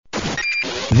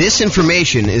This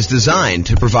information is designed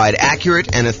to provide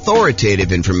accurate and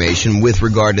authoritative information with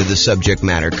regard to the subject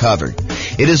matter covered.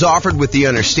 It is offered with the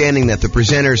understanding that the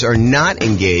presenters are not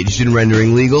engaged in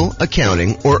rendering legal,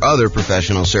 accounting, or other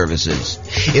professional services.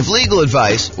 If legal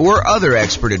advice or other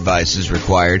expert advice is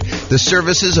required, the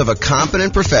services of a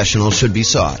competent professional should be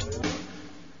sought.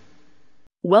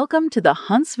 Welcome to the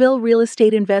Huntsville Real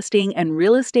Estate Investing and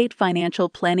Real Estate Financial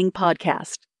Planning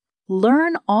Podcast.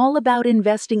 Learn all about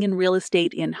investing in real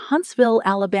estate in Huntsville,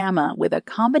 Alabama, with a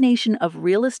combination of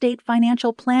real estate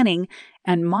financial planning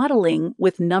and modeling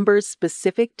with numbers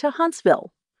specific to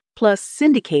Huntsville, plus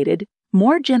syndicated,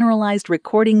 more generalized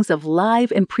recordings of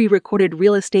live and pre-recorded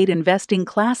real estate investing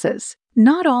classes,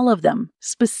 not all of them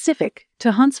specific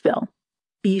to Huntsville.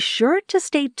 Be sure to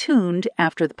stay tuned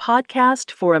after the podcast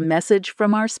for a message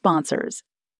from our sponsors.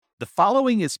 The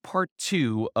following is part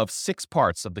 2 of 6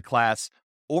 parts of the class,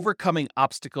 Overcoming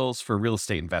Obstacles for Real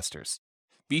Estate Investors.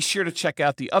 Be sure to check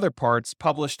out the other parts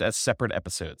published as separate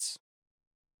episodes.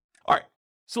 All right,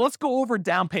 so let's go over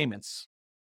down payments.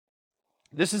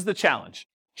 This is the challenge.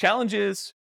 Challenge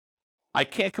is, I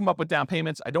can't come up with down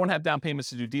payments. I don't have down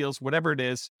payments to do deals, whatever it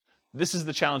is. This is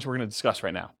the challenge we're going to discuss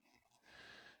right now.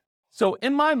 So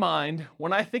in my mind,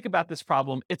 when I think about this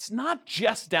problem, it's not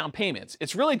just down payments.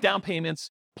 It's really down payments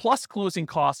plus closing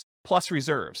costs plus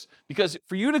reserves. Because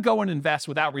for you to go and invest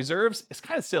without reserves, it's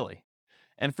kind of silly.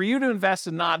 And for you to invest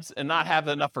and not have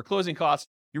enough for closing costs,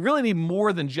 you really need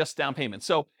more than just down payment.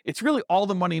 So it's really all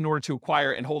the money in order to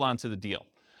acquire and hold on to the deal.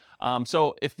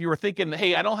 So if you were thinking,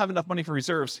 hey, I don't have enough money for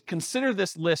reserves, consider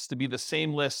this list to be the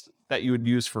same list that you would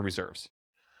use for reserves.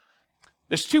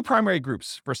 There's 2 primary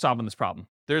groups for solving this problem.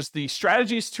 There's the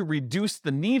strategies to reduce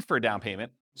the need for a down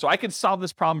payment. So I could solve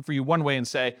this problem for you one way and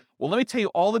say, well, let me tell you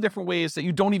all the different ways that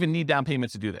you don't even need down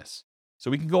payment to do this. So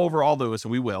we can go over all those,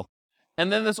 and we will.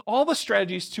 And then there's all the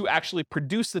strategies to actually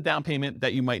produce the down payment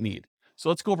that you might need. So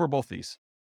let's go over both these.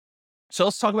 So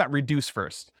let's talk about reduce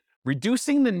first.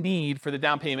 Reducing the need for the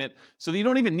down payment so that you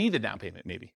don't even need the down payment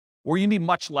maybe, or you need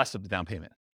much less of the down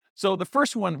payment. So the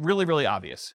first one, really, really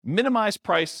obvious. Minimize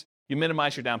price. You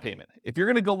minimize your down payment. If you're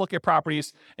going to go look at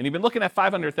properties and you've been looking at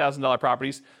 $500,000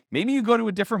 properties, maybe you go to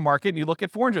a different market and you look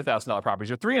at $400,000 properties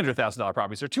or $300,000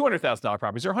 properties or $200,000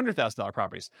 properties or $100,000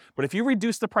 properties. But if you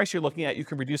reduce the price you're looking at, you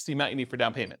can reduce the amount you need for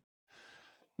down payment.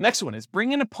 Next one is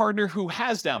bring in a partner who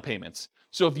has down payments.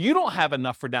 So if you don't have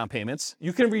enough for down payments,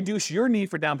 you can reduce your need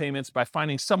for down payments by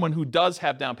finding someone who does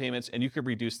have down payments, and you can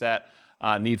reduce that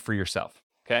need for yourself,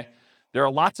 okay? There are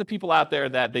lots of people out there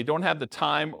that they don't have the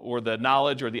time or the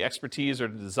knowledge or the expertise or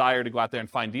the desire to go out there and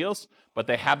find deals, but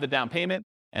they have the down payment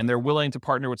and they're willing to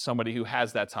partner with somebody who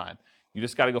has that time. You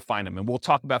just got to go find them. And we'll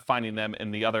talk about finding them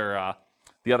in the other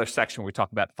section where we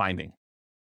talk about finding.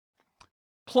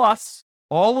 Plus,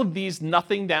 all of these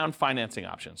nothing down financing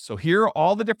options. So here are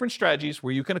all the different strategies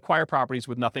where you can acquire properties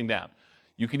with nothing down.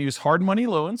 You can use hard money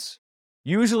loans.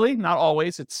 Usually, not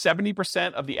always, it's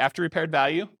 70% of the after repaired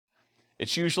value.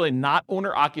 It's usually not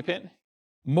owner-occupant.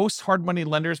 Most hard money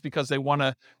lenders, because they want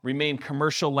to remain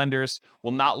commercial lenders,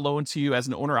 will not loan to you as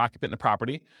an owner-occupant in the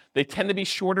property. They tend to be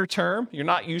shorter term. You're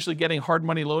not usually getting hard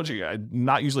money loans, or you're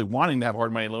not usually wanting to have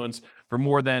hard money loans for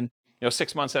more than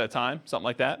 6 months at a time, something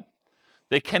like that.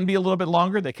 They can be a little bit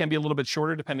longer. They can be a little bit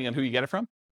shorter, depending on who you get it from.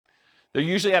 They're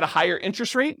usually at a higher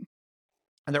interest rate,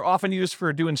 and they're often used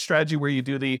for doing strategy where you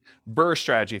do the BRRRR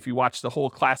strategy. If you watch the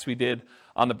whole class we did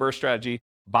on the BRRRR strategy,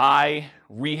 buy,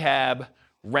 rehab,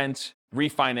 rent,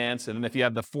 refinance, and then if you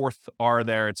have the 4th R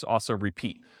there, it's also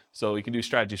repeat. So you can do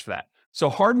strategies for that. So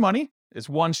hard money is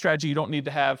one strategy you don't need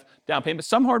to have down payment.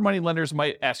 Some hard money lenders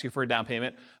might ask you for a down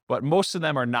payment, but most of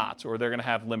them are not, or they're going to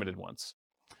have limited ones.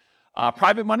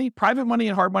 Private money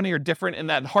and hard money are different in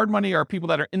that hard money are people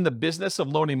that are in the business of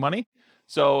loaning money.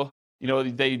 So,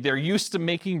 they're used to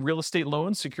making real estate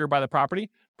loans secured by the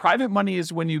property. Private money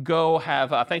is when you go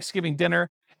have a Thanksgiving dinner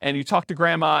and you talk to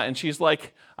grandma and she's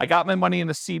like, I got my money in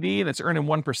the CD and it's earning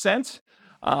 1%.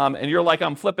 And you're like,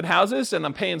 I'm flipping houses and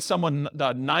I'm paying someone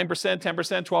 9%, 10%,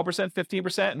 12%,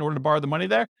 15% in order to borrow the money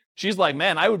there. She's like,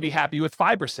 man, I would be happy with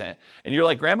 5%. And you're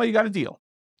like, grandma, you got a deal.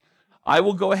 I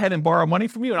will go ahead and borrow money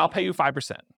from you and I'll pay you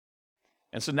 5%.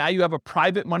 And so now you have a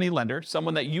private money lender,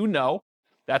 someone that you know.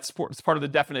 That's part of the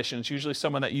definition. It's usually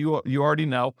someone that you already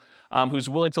know who's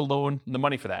willing to loan the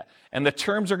money for that. And the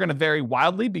terms are going to vary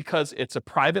wildly because it's a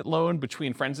private loan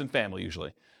between friends and family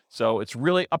usually. So it's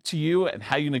really up to you and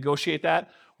how you negotiate that,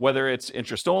 whether it's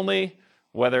interest only,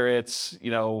 whether it's,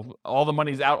 all the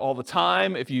money's out all the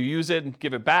time. If you use it and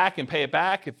give it back and pay it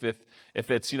back, if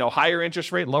it's, higher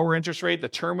interest rate, lower interest rate, the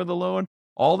term of the loan,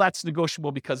 all that's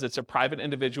negotiable because it's a private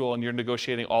individual and you're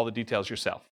negotiating all the details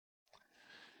yourself.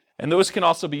 And those can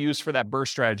also be used for that BRRRR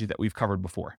strategy that we've covered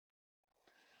before.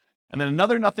 And then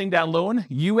another nothing down loan,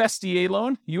 USDA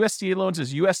loan. USDA loans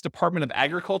is U.S. Department of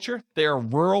Agriculture. They are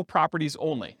rural properties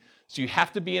only. So you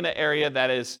have to be in an area that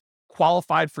is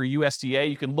qualified for USDA.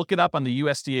 You can look it up on the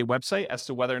USDA website as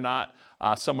to whether or not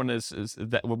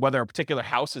whether a particular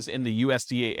house is in the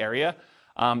USDA area.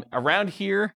 Around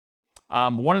here,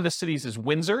 one of the cities is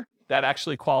Windsor. That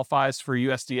actually qualifies for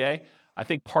USDA. I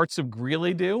think parts of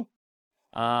Greeley do.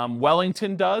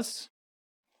 Wellington does.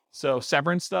 So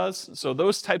Severance does. So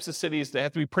those types of cities, they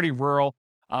have to be pretty rural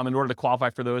in order to qualify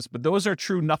for those. But those are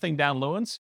true nothing down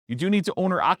loans. You do need to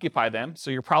own or occupy them.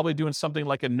 So you're probably doing something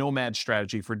like a nomad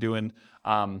strategy for doing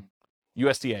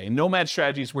USDA. A nomad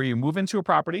strategy is where you move into a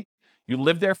property, you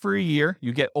live there for a year,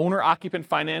 you get owner-occupant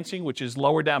financing, which is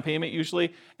lower down payment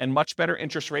usually, and much better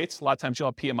interest rates. A lot of times you'll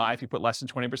have PMI if you put less than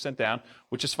 20% down,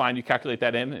 which is fine. You calculate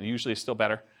that in, and usually it's still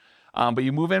better. But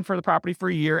you move in for the property for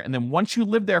a year, and then once you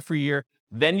live there for a year,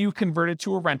 then you convert it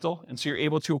to a rental, and so you're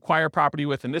able to acquire property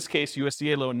with, in this case,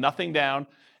 USDA loan, nothing down,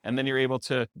 and then you're able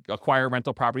to acquire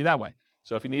rental property that way.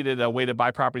 So if you needed a way to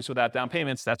buy properties without down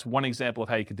payments, that's one example of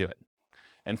how you could do it.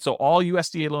 And so all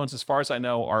USDA loans, as far as I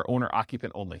know, are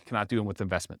owner-occupant only, cannot do them with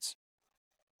investments.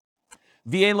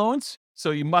 VA loans,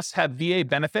 so you must have VA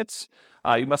benefits.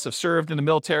 You must have served in the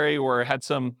military or had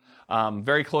some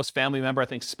very close family member. I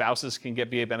think spouses can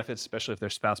get VA benefits, especially if their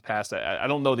spouse passed. I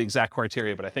don't know the exact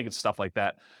criteria, but I think it's stuff like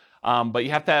that. But you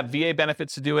have to have VA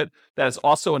benefits to do it. That is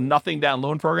also a nothing down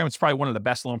loan program. It's probably one of the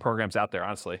best loan programs out there,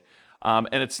 honestly. And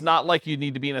it's not like you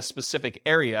need to be in a specific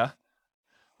area.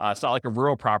 It's not like a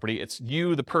rural property. It's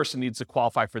you, the person, needs to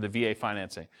qualify for the VA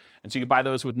financing. And so you can buy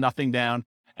those with nothing down.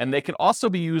 And they can also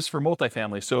be used for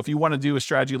multifamily. So if you want to do a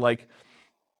strategy like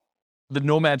the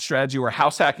nomad strategy or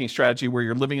house hacking strategy where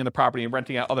you're living in the property and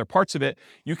renting out other parts of it,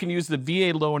 you can use the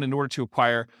VA loan in order to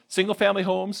acquire single family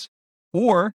homes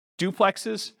or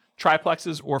duplexes,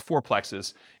 triplexes, or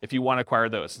fourplexes if you want to acquire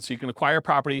those. And so you can acquire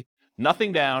property,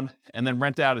 nothing down, and then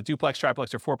rent out a duplex,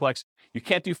 triplex, or fourplex. You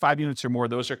can't do 5 units or more.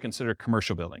 Those are considered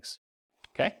commercial buildings.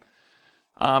 Okay?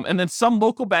 And then some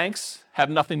local banks have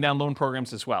nothing down loan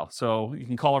programs as well. So you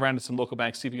can call around to some local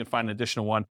banks, see if you can find an additional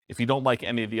one if you don't like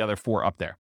any of the other 4 up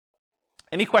there.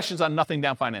 Any questions on nothing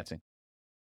down financing?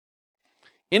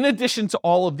 In addition to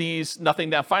all of these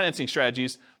nothing down financing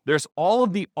strategies, there's all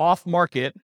of the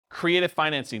off-market creative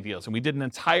financing deals. And we did an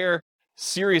entire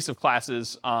series of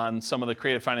classes on some of the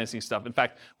creative financing stuff. In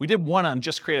fact, we did one on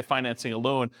just creative financing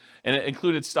alone, and it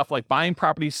included stuff like buying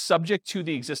properties subject to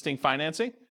the existing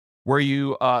financing, where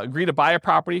you agree to buy a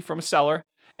property from a seller,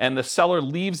 and the seller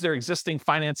leaves their existing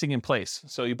financing in place.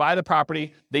 So you buy the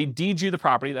property, they deed you the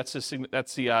property, that's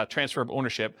the transfer of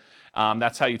ownership.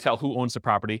 That's how you tell who owns the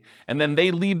property, and then they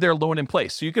leave their loan in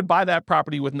place. So you could buy that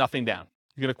property with nothing down.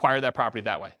 You could acquire that property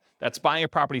that way. That's buying a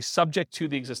property subject to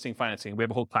the existing financing. We have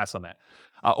a whole class on that.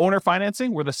 Owner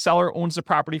financing, where the seller owns the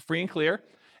property free and clear,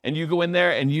 and you go in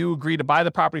there and you agree to buy the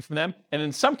property from them. And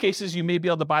in some cases, you may be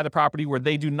able to buy the property where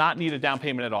they do not need a down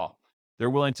payment at all.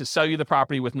 They're willing to sell you the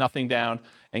property with nothing down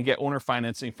and get owner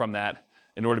financing from that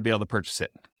in order to be able to purchase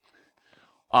it.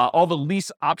 All the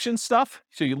lease option stuff,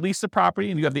 so you lease the property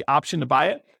and you have the option to buy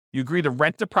it. You agree to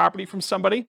rent the property from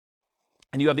somebody,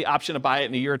 and you have the option to buy it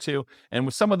in a year or two. And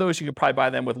with some of those, you could probably buy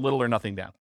them with little or nothing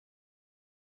down.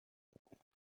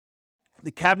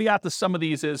 The caveat to some of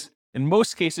these is, in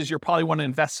most cases, you'll probably want to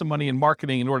invest some money in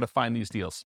marketing in order to find these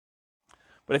deals.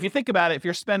 But if you think about it, if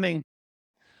you're spending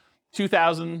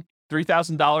 $2,000,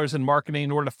 $3,000 in marketing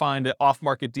in order to find an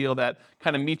off-market deal that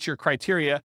kind of meets your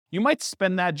criteria, you might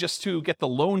spend that just to get the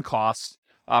loan costs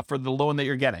for the loan that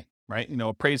you're getting, right? You know,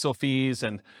 appraisal fees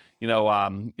and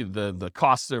the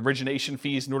costs, the origination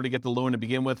fees in order to get the loan to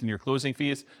begin with, and your closing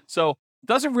fees. So it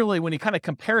doesn't really, when you kind of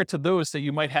compare it to those that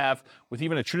you might have with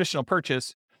even a traditional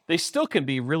purchase, they still can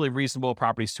be really reasonable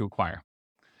properties to acquire.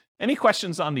 Any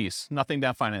questions on these? Nothing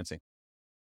down financing.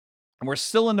 And we're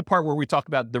still in the part where we talk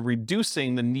about the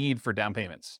reducing the need for down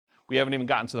payments. We haven't even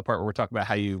gotten to the part where we're talking about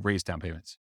how you raise down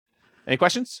payments. Any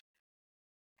questions?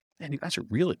 Man, you guys are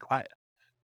really quiet.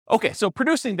 Okay, so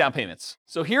producing down payments.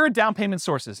 So here are down payment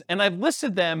sources, and I've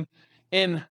listed them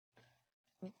in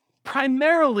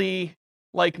primarily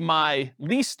like my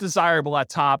least desirable at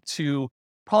top to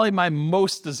probably my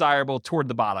most desirable toward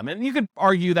the bottom. And you could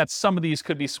argue that some of these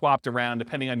could be swapped around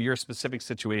depending on your specific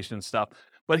situation and stuff.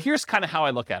 But here's kind of how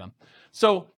I look at them.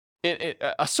 So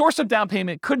a source of down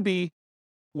payment could be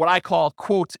what I call,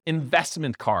 quote,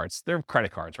 investment cards. They're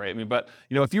credit cards, right? I mean, but,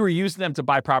 if you were using them to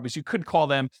buy properties, you could call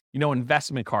them,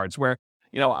 investment cards where,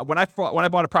 when I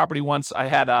bought a property once, I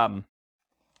had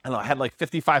I don't know, I had like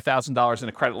 $55,000 in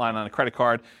a credit line on a credit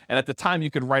card. And at the time, you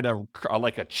could write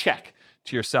a check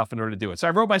to yourself in order to do it. So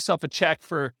I wrote myself a check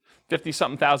for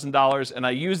 $50-something thousand, and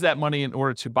I used that money in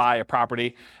order to buy a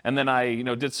property. And then I,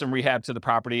 did some rehab to the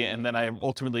property. And then I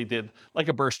ultimately did like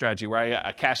a burst strategy where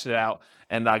I cashed it out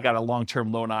and I got a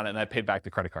long-term loan on it and I paid back the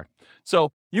credit card.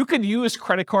 So you could use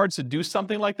credit cards to do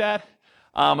something like that.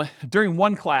 During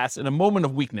one class, in a moment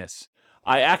of weakness,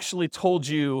 I actually told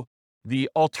you the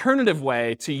alternative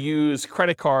way to use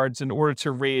credit cards in order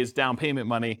to raise down payment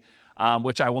money,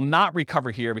 which I will not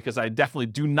recover here because I definitely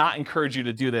do not encourage you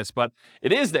to do this, but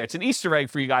it is there. It's an Easter egg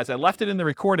for you guys. I left it in the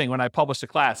recording when I published the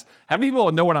class. How many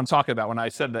people know what I'm talking about when I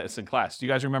said this in class? Do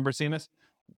you guys remember seeing this?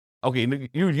 Okay,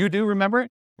 you do remember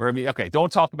it? Or, okay,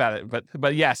 don't talk about it.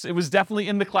 But yes, it was definitely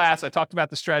in the class. I talked about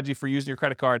the strategy for using your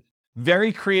credit card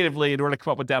very creatively in order to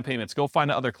come up with down payments. Go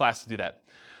find another class to do that.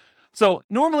 So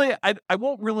normally, I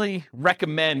won't really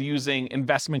recommend using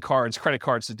investment cards, credit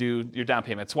cards to do your down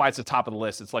payment. That's why it's the top of the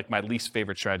list. It's like my least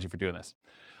favorite strategy for doing this.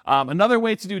 Another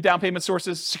way to do down payment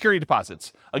sources, security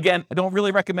deposits. Again, I don't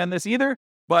really recommend this either,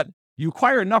 but you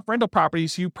acquire enough rental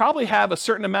properties, you probably have a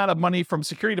certain amount of money from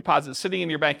security deposits sitting in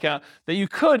your bank account that you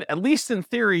could, at least in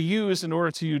theory, use in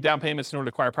order to do down payments in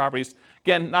order to acquire properties.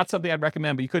 Again, not something I'd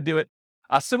recommend, but you could do it.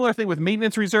 A similar thing with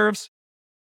maintenance reserves.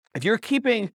 If you're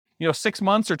keeping 6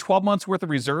 months or 12 months worth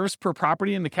of reserves per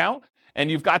property in the account,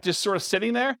 and you've got just sort of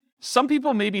sitting there, some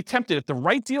people may be tempted if the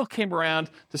right deal came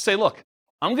around to say, look,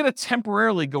 I'm going to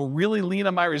temporarily go really lean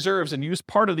on my reserves and use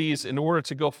part of these in order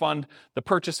to go fund the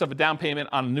purchase of a down payment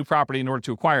on a new property in order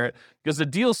to acquire it because the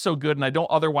deal's so good and I don't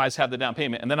otherwise have the down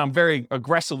payment. And then I'm very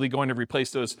aggressively going to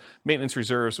replace those maintenance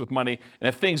reserves with money. And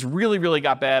if things really, really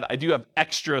got bad, I do have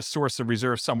extra source of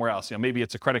reserves somewhere else. Maybe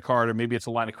it's a credit card or maybe it's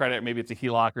a line of credit, or maybe it's a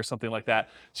HELOC or something like that.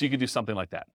 So you could do something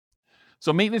like that.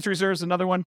 So maintenance reserves is another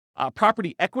one.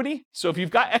 Property equity. So if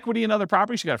you've got equity in other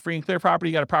properties, you got a free and clear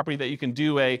property, you got a property that you can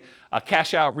do a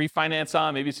cash out refinance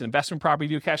on. Maybe it's an investment property, you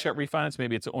do a cash out refinance.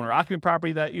 Maybe it's an owner occupant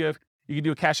property that you can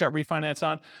do a cash out refinance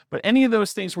on. But any of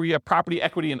those things where you have property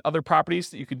equity in other properties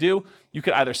that you could do, you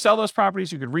could either sell those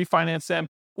properties, you could refinance them,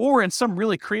 or in some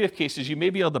really creative cases, you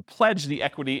may be able to pledge the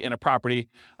equity in a property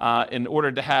in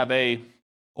order to have a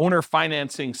owner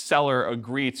financing seller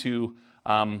agree to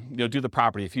do the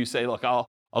property. If you say, look,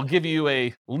 I'll give you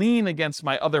a lien against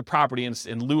my other property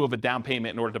in lieu of a down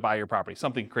payment in order to buy your property.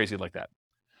 Something crazy like that.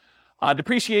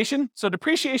 Depreciation. So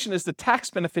depreciation is the tax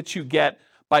benefits you get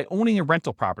by owning a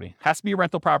rental property. It has to be a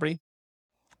rental property.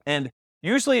 And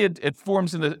usually it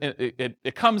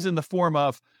comes in the form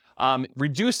of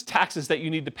reduced taxes that you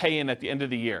need to pay in at the end of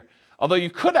the year. Although you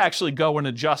could actually go and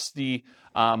adjust the,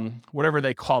 whatever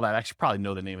they call that. I actually probably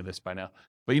know the name of this by now.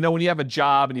 But when you have a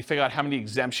job and you figure out how many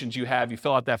exemptions you have, you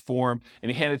fill out that form and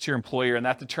you hand it to your employer, and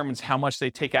that determines how much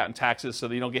they take out in taxes so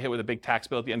that you don't get hit with a big tax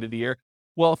bill at the end of the year.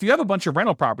 Well, if you have a bunch of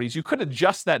rental properties, you could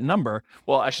adjust that number.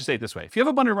 Well, I should say it this way. If you have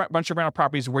a bunch of rental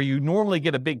properties where you normally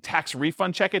get a big tax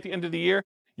refund check at the end of the year,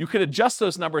 you could adjust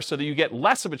those numbers so that you get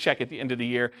less of a check at the end of the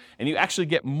year and you actually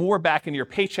get more back in your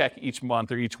paycheck each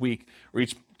month or each week or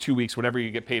each 2 weeks, whatever you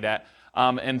get paid at.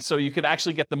 And so you could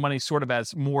actually get the money sort of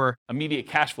as more immediate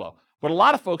cash flow. But a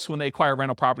lot of folks, when they acquire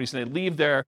rental properties and they leave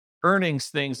their earnings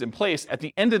things in place, at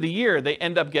the end of the year, they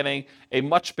end up getting a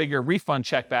much bigger refund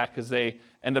check back because they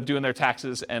end up doing their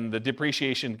taxes and the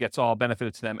depreciation gets all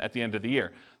benefited to them at the end of the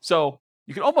year. So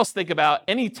you can almost think about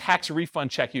any tax refund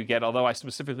check you get, although I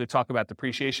specifically talk about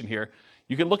depreciation here,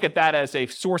 you can look at that as a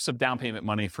source of down payment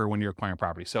money for when you're acquiring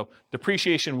property. So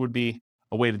depreciation would be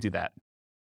a way to do that.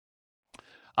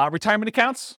 Retirement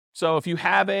accounts. So if you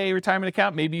have a retirement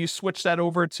account, maybe you switch that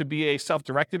over to be a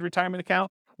self-directed retirement account,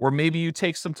 or maybe you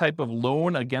take some type of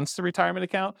loan against the retirement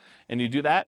account and you do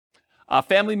that.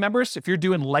 Family members, if you're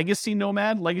doing legacy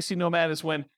nomad is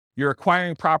when you're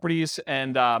acquiring properties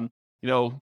and,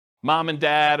 mom and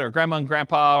dad or grandma and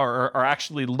grandpa are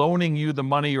actually loaning you the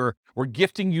money or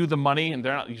gifting you the money, and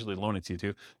they're not usually loaning to you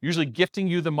too, usually gifting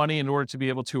you the money in order to be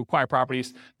able to acquire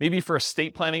properties. Maybe for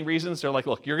estate planning reasons, they're like,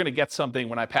 look, you're going to get something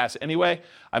when I pass anyway.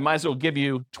 I might as well give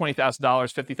you $20,000,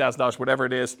 $50,000, whatever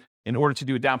it is, in order to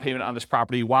do a down payment on this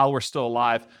property while we're still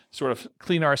alive, sort of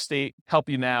clean our estate, help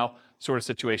you now sort of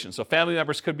situation. So family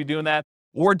members could be doing that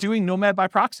or doing nomad by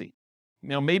proxy.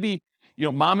 Maybe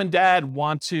mom and dad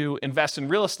want to invest in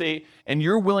real estate and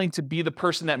you're willing to be the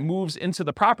person that moves into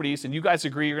the properties and you guys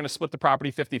agree you're going to split the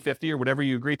property 50-50 or whatever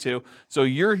you agree to. So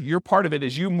your part of it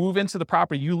is you move into the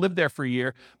property, you live there for a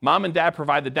year, mom and dad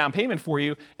provide the down payment for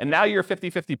you, and now you're a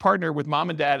 50-50 partner with mom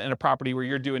and dad in a property where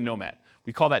you're doing nomad.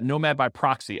 We call that nomad by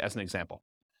proxy as an example.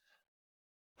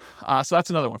 So that's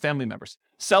another one, family members.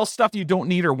 Sell stuff you don't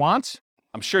need or want.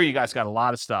 I'm sure you guys got a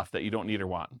lot of stuff that you don't need or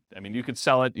want. I mean, you could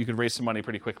sell it. You could raise some money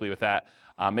pretty quickly with that.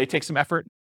 May take some effort,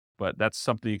 but that's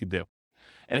something you could do.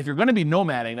 And if you're going to be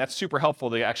nomading, that's super helpful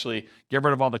to actually get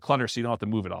rid of all the clutter so you don't have to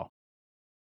move it all.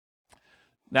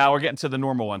 Now we're getting to the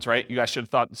normal ones, right? You guys should have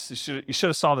thought, you should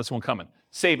have saw this one coming.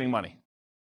 Saving money,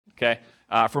 okay?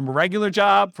 From a regular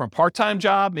job, from a part-time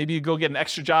job, maybe you go get an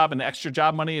extra job, and the extra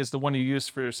job money is the one you use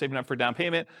for saving up for down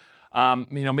payment.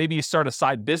 Maybe you start a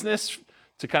side business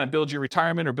to kind of build your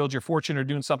retirement or build your fortune or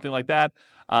doing something like that.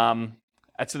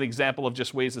 That's an example of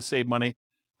just ways to save money.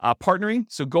 Partnering,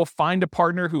 so go find a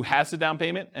partner who has the down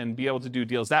payment and be able to do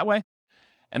deals that way.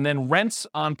 And then rents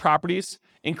on properties,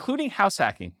 including house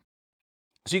hacking.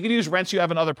 So you can use rents you have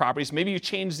in other properties. Maybe you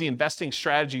change the investing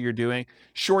strategy you're doing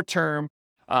short-term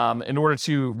in order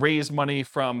to raise money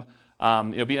from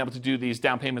being able to do these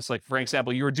down payments. Like, for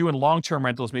example, you were doing long-term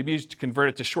rentals. Maybe you convert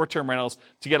it to short-term rentals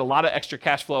to get a lot of extra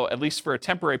cash flow, at least for a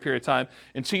temporary period of time,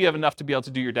 until you have enough to be able to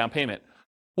do your down payment.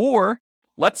 Or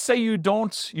let's say you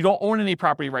don't own any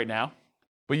property right now,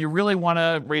 but you really want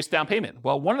to raise down payment.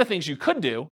 Well, one of the things you could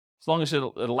do, as long as it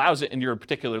allows it in your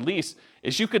particular lease,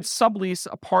 is you could sublease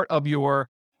a part of your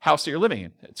house that you're living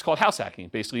in. It's called house hacking.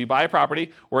 Basically, you buy a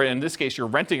property, or in this case, you're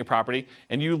renting a property,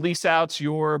 and you lease out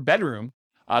your bedroom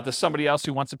to somebody else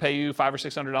who wants to pay you $500 or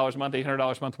 $600 a month,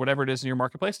 $800 a month, whatever it is in your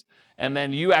marketplace, and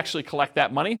then you actually collect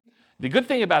that money. The good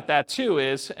thing about that too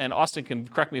is, and Austin can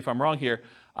correct me if I'm wrong here,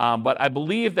 but I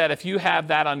believe that if you have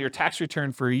that on your tax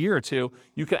return for a year or two,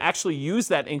 you can actually use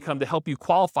that income to help you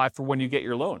qualify for when you get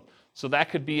your loan. So that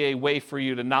could be a way for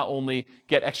you to not only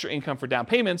get extra income for down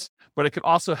payments, but it could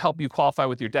also help you qualify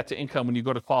with your debt to income when you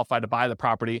go to qualify to buy the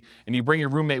property, and you bring your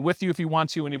roommate with you if you want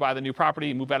to when you buy the new property,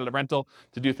 you move out of the rental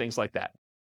to do things like that.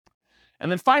 And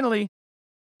then finally,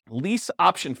 lease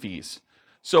option fees.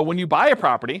 So when you buy a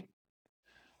property,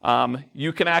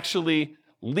 you can actually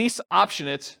lease option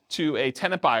it to a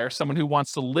tenant buyer, someone who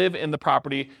wants to live in the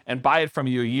property and buy it from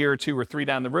you a year or 2 or 3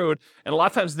 down the road. And a lot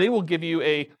of times they will give you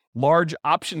a large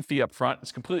option fee up front.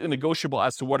 It's completely negotiable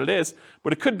as to what it is,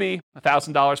 but it could be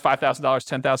 $1,000, $5,000,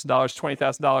 $10,000,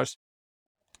 $20,000.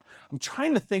 I'm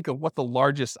trying to think of what the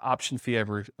largest option fee I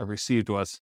received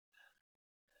was.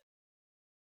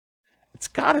 It's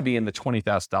got to be in the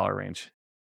 $20,000 range.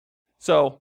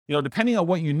 So, depending on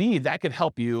what you need, that could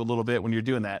help you a little bit when you're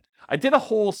doing that. I did a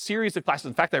whole series of classes.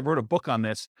 In fact, I wrote a book on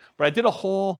this, but I did a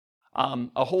whole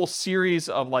series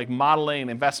of like modeling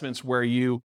investments where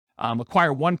you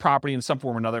acquire one property in some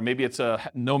form or another. Maybe it's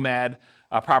a nomad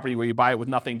property where you buy it with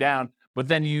nothing down, but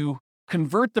then you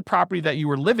convert the property that you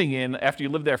were living in after you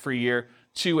lived there for a year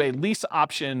to a lease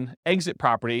option exit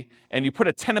property, and you put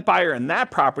a tenant buyer in that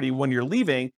property when you're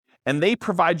leaving, and they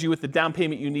provide you with the down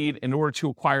payment you need in order to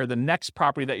acquire the next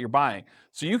property that you're buying.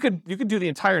 So you could do the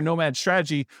entire nomad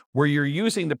strategy where you're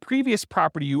using the previous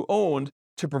property you owned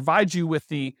to provide you with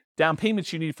the down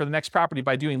payments you need for the next property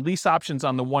by doing lease options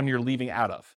on the one you're leaving out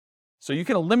of. So you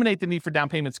can eliminate the need for down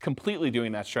payments completely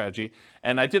doing that strategy.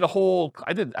 And I taught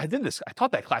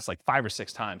that class like 5 or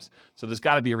 6 times. So there's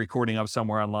got to be a recording of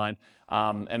somewhere online.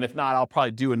 And if not, I'll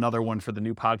probably do another one for the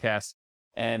new podcast.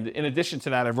 And in addition to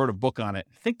that, I wrote a book on it.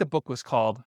 I think the book was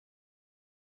called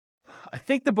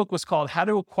How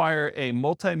to Acquire a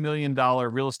Multi-Million-Dollar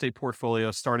Real Estate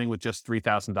Portfolio Starting with Just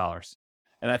 $3,000.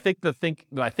 And I think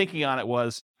my thinking on it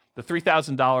was the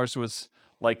 $3,000 was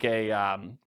like a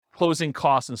closing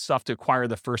costs and stuff to acquire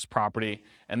the first property.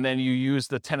 And then you use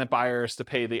the tenant buyers to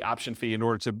pay the option fee in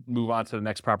order to move on to the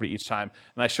next property each time.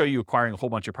 And I show you acquiring a whole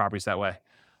bunch of properties that way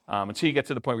until you get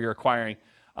to the point where you're acquiring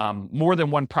more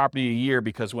than one property a year,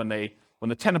 because when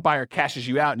the tenant buyer cashes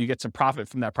you out and you get some profit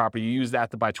from that property, you use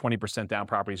that to buy 20% down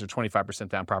properties or 25%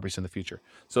 down properties in the future.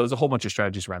 So there's a whole bunch of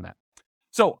strategies around that.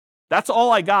 So that's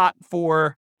all I got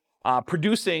for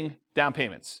producing down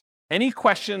payments. Any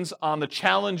questions on the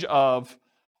challenge of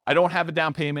I don't have a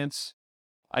down payments,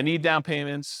 I need down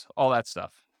payments, all that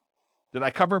stuff? Did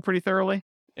I cover it pretty thoroughly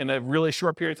in a really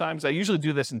short period of time? Because I usually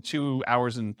do this in 2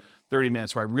 hours and 30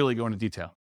 minutes where I really go into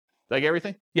detail. Did I get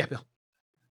everything? Yeah, Bill.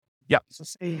 Yep.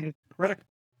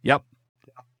 Yep.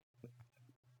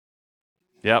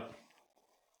 Yep.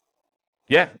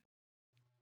 Yeah.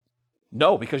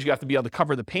 No, because you have to be able to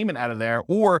cover the payment out of there,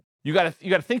 or you got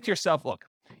to think to yourself, look,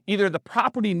 either the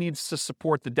property needs to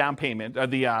support the down payment, or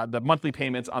the monthly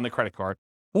payments on the credit card,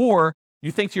 or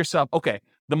you think to yourself, okay,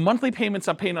 the monthly payments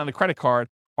I'm paying on the credit card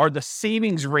are the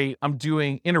savings rate I'm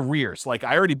doing in arrears. Like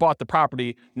I already bought the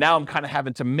property, now I'm kind of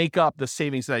having to make up the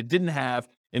savings that I didn't have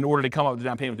in order to come up with the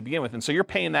down payment to begin with. And so you're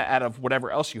paying that out of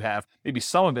whatever else you have. Maybe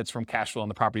some of it's from cash flow on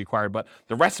the property acquired, but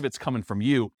the rest of it's coming from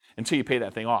you until you pay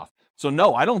that thing off. So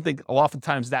no, I don't think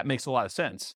oftentimes that makes a lot of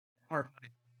sense.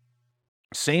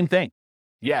 Same thing.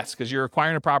 Yes, because you're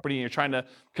acquiring a property and you're trying to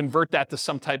convert that to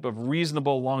some type of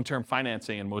reasonable long-term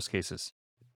financing in most cases.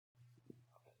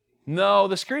 No,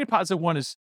 the security deposit one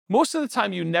is, most of the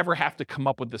time you never have to come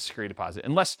up with the security deposit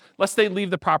unless they leave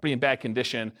the property in bad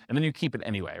condition and then you keep it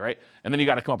anyway, right? And then you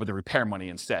got to come up with the repair money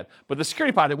instead. But the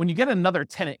security deposit, when you get another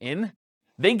tenant in,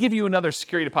 they give you another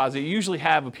security deposit. You usually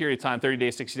have a period of time, 30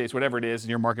 days, 60 days, whatever it is in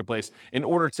your marketplace, in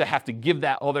order to have to give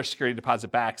that other security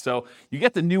deposit back. So you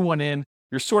get the new one in,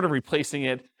 you're sort of replacing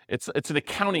it. It's an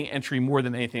accounting entry more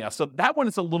than anything else. So that one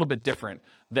is a little bit different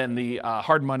than the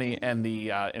hard money and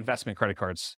the investment credit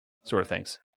cards sort of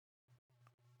things.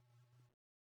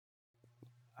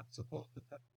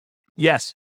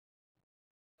 Yes.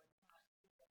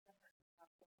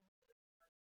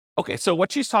 Okay, so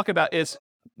what she's talking about is,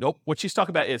 what she's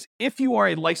talking about is if you are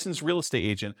a licensed real estate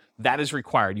agent, that is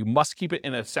required. You must keep it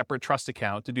in a separate trust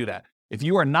account to do that. If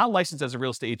you are not licensed as a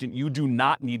real estate agent, you do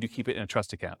not need to keep it in a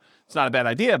trust account. It's not a bad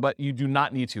idea, but you do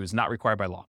not need to. It's not required by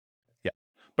law. Yeah.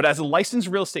 But as a licensed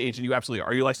real estate agent, you absolutely are.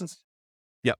 Are you licensed?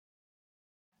 Yep.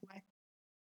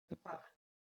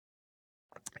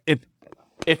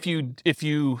 If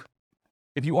you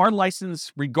are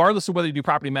licensed, regardless of whether you do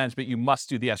property management, you must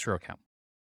do the escrow account.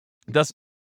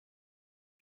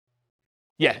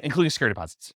 Yeah, including security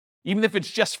deposits. Even if it's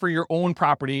just for your own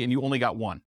property and you only got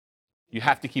one, you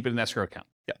have to keep it in an escrow account.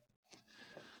 Yeah.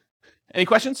 Any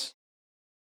questions?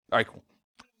 All right, cool.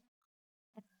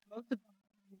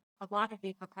 A lot of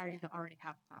these require you to already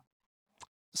have that.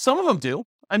 Some of them do.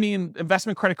 I mean,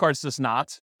 investment credit cards does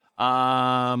not.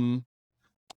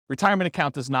 Retirement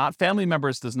account does not. Family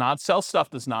members does not. Sell stuff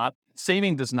does not.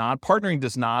 Saving does not. Partnering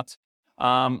does not.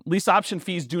 Lease option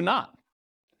fees do not. I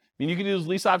mean, you can use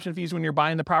lease option fees when you're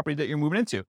buying the property that you're moving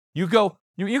into. You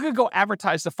could go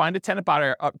advertise to find a tenant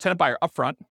buyer up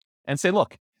front and say,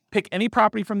 look, pick any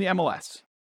property from the MLS.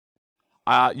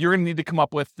 You're going to need to come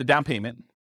up with the down payment,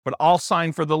 but I'll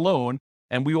sign for the loan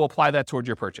and we will apply that towards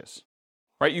your purchase.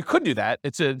 Right? You could do that.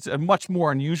 It's a much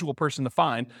more unusual person to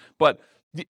find, but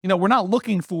we're not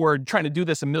looking for trying to do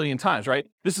this a million times, right?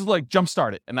 This is like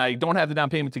jumpstart it, and I don't have the down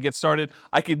payment to get started.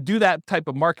 I could do that type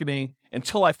of marketing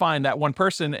until I find that one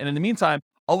person, and in the meantime,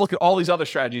 I'll look at all these other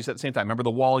strategies at the same time. Remember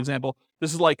the wall example?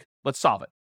 This is like, let's solve it,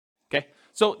 okay?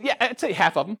 So yeah, I'd say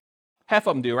half of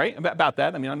them do, right? About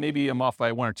that. I mean, maybe I'm off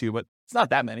by one or two, but it's not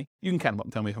that many. You can count them up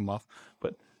and tell me if I'm off,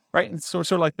 but right? It's sort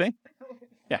of like thing.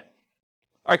 Yeah.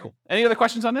 All right, cool. Any other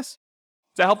questions on this? Is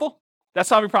that helpful? That's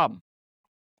solve your problem.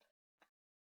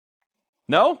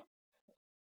 No?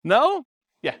 No?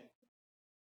 Yeah.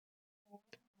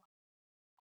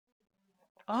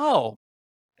 Oh.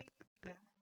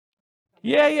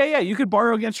 Yeah. You could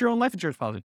borrow against your own life insurance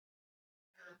policy.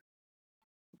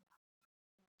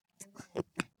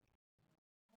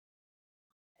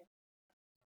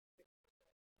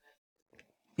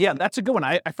 Yeah, that's a good one.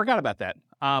 I forgot about that.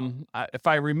 If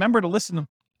I remember to listen to...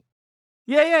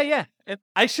 Yeah.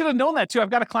 I should have known that too. I've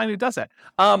got a client who does that.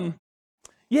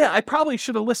 Yeah, I probably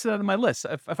should have listed that on my list.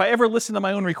 If I ever listen to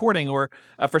my own recording, or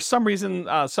for some reason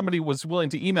somebody was willing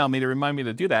to email me to remind me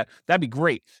to do that, that'd be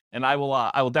great. And I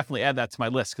will definitely add that to my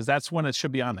list because that's when it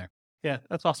should be on there. Yeah,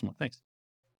 that's awesome. Thanks.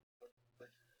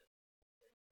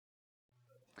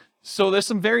 So there's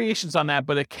some variations on that,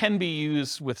 but it can be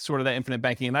used with sort of that infinite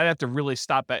banking. And I'd have to really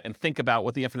stop and think about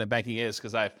what the infinite banking is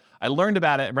because I learned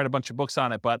about it and read a bunch of books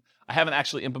on it, but I haven't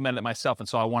actually implemented it myself. And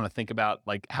so I want to think about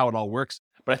like how it all works.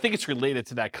 But I think it's related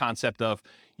to that concept of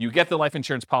you get the life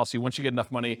insurance policy. Once you get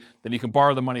enough money, then you can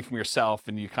borrow the money from yourself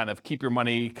and you kind of keep your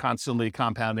money constantly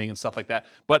compounding and stuff like that.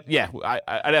 But yeah,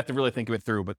 I'd have to really think of it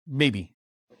through, but maybe.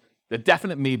 The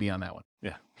definite maybe on that one.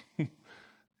 Yeah.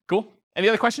 Cool. Any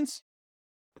other questions?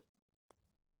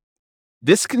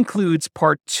 This concludes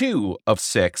part 2 of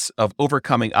 6 of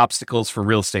Overcoming Obstacles for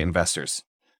Real Estate Investors.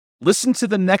 Listen to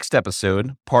the next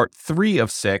episode, part 3 of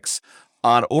 6,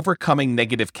 on overcoming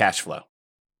negative cash flow.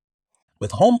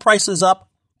 With home prices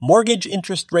up, mortgage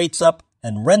interest rates up,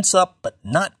 and rents up, but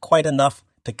not quite enough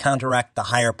to counteract the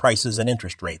higher prices and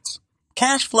interest rates.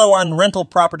 Cash flow on rental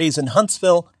properties in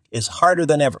Huntsville is harder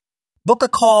than ever. Book a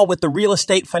call with the Real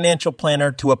Estate Financial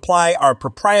Planner to apply our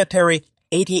proprietary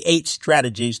 88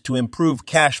 strategies to improve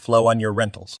cash flow on your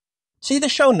rentals. See the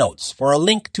show notes for a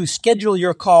link to schedule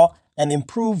your call and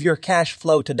improve your cash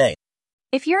flow today.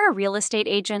 If you're a real estate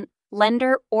agent,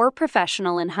 lender, or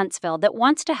professional in Huntsville that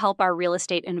wants to help our real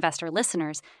estate investor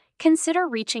listeners, consider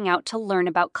reaching out to learn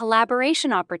about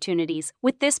collaboration opportunities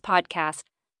with this podcast.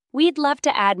 We'd love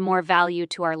to add more value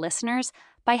to our listeners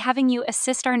by having you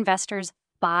assist our investors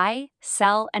buy,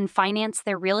 sell, and finance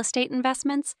their real estate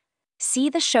investments.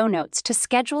 See the show notes to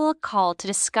schedule a call to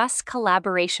discuss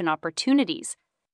collaboration opportunities.